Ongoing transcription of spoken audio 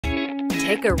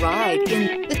Take a ride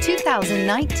in the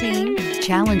 2019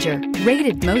 Challenger.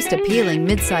 Rated most appealing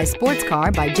midsize sports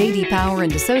car by J.D. Power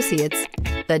and Associates,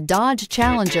 the Dodge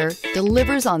Challenger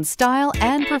delivers on style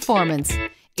and performance.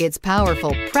 It's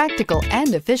powerful, practical,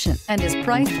 and efficient, and is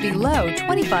priced below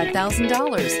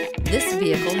 $25,000. This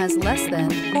vehicle has less than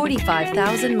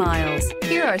 45,000 miles.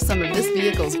 Here are some of this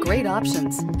vehicle's great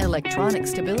options: electronic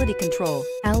stability control,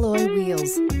 alloy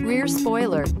wheels, rear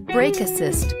spoiler, brake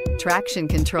assist, traction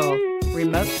control,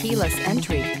 remote keyless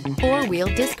entry, four-wheel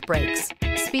disc brakes,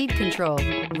 speed control,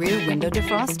 rear window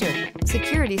defroster,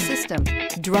 security system.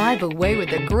 Drive away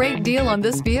with a great deal on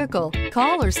this vehicle.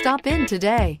 Call or stop in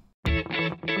today.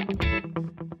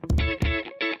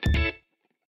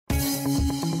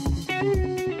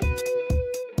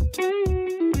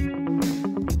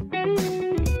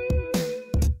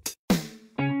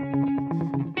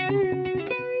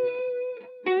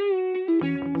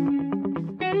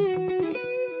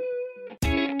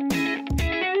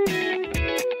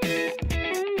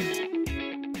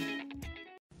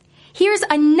 Here's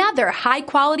another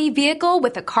high-quality vehicle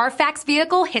with a Carfax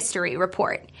Vehicle History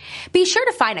Report. Be sure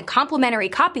to find a complimentary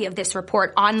copy of this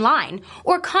report online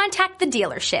or contact the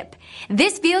dealership.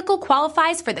 This vehicle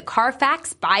qualifies for the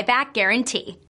Carfax Buyback Guarantee.